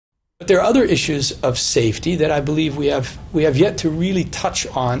But there are other issues of safety that I believe we have yet to really touch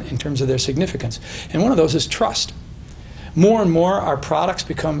on in terms of their significance. And one of those is trust. More and more, our products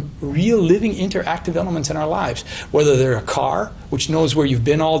become real, living, interactive elements in our lives. Whether they're a car, which knows where you've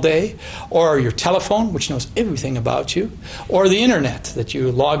been all day, or your telephone, which knows everything about you, or the internet that you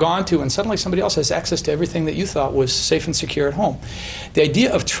log on to and suddenly somebody else has access to everything that you thought was safe and secure at home. The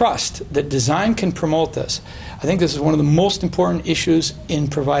idea of trust, that design can promote this, I think this is one of the most important issues in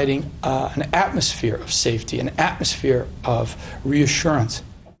providing an atmosphere of safety, an atmosphere of reassurance.